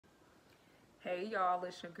Hey y'all,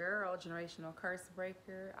 it's your girl, Generational Curse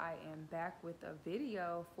Breaker. I am back with a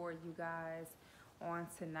video for you guys on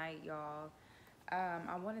tonight, y'all.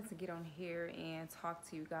 I wanted to get on here and talk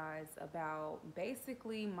to you guys about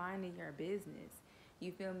basically minding your business.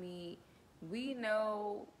 You feel me? We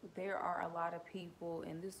know there are a lot of people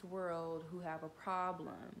in this world who have a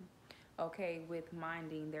problem, okay, with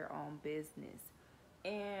minding their own business.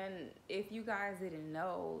 And if you guys didn't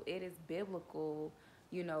know, it is biblical,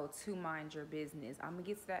 to mind your business. I'm gonna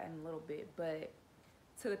get to that in a little bit, but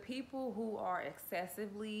to the people who are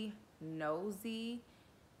excessively nosy,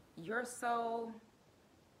 you're so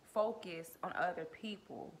focused on other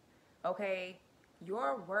people, okay?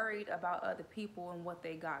 You're worried about other people and what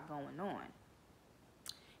they got going on.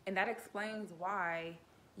 And that explains why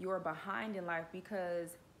you're behind in life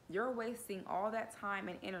because you're wasting all that time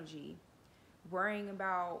and energy worrying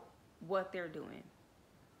about what they're doing.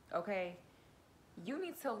 Okay? You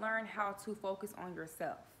need to learn how to focus on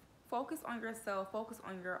yourself. Focus on yourself, focus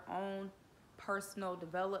on your own personal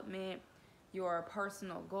development, your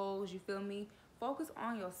personal goals, you feel me? Focus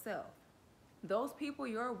on yourself. Those people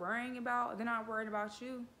you're worrying about, they're not worried about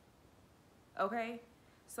you. Okay?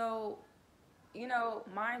 So,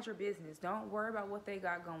 mind your business. Don't worry about what they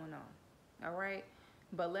got going on. All right?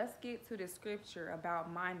 But let's get to the scripture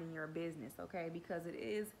about minding your business, okay? Because it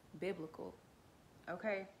is biblical,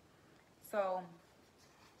 okay? So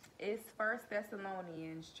it's First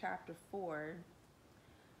Thessalonians chapter 4,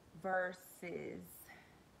 verses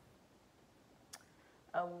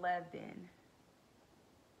 11.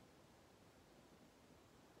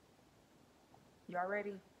 Y'all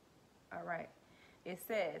ready? All right. It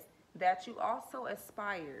says that you also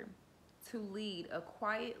aspire to lead a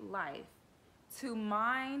quiet life, to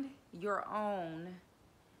mind your own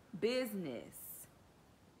business,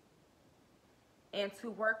 and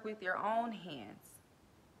to work with your own hands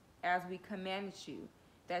as we commanded you,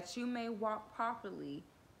 that you may walk properly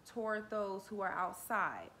toward those who are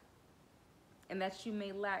outside, and that you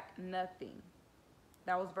may lack nothing.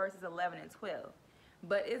 That was verses 11 and 12.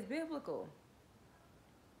 But it's biblical.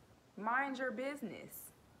 Mind your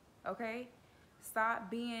business, okay?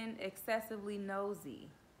 Stop being excessively nosy,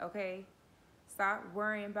 okay? Stop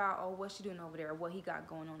worrying about, oh, what's she doing over there? What he got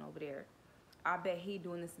going on over there? I bet he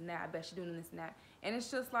doing this and that. I bet she doing this and that. And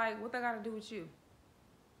it's just like, what that got to do with you?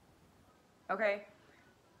 Okay?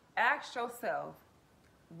 Ask yourself,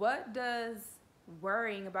 what does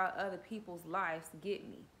worrying about other people's lives get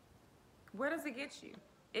me? Where does it get you?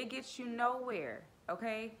 It gets you nowhere,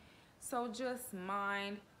 okay? So just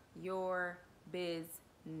mind your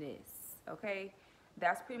business, okay?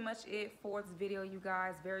 That's pretty much it for this video, you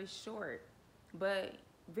guys. Very short, but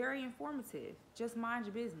very informative. Just mind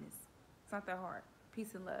your business. It's not that hard.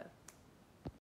 Peace and love.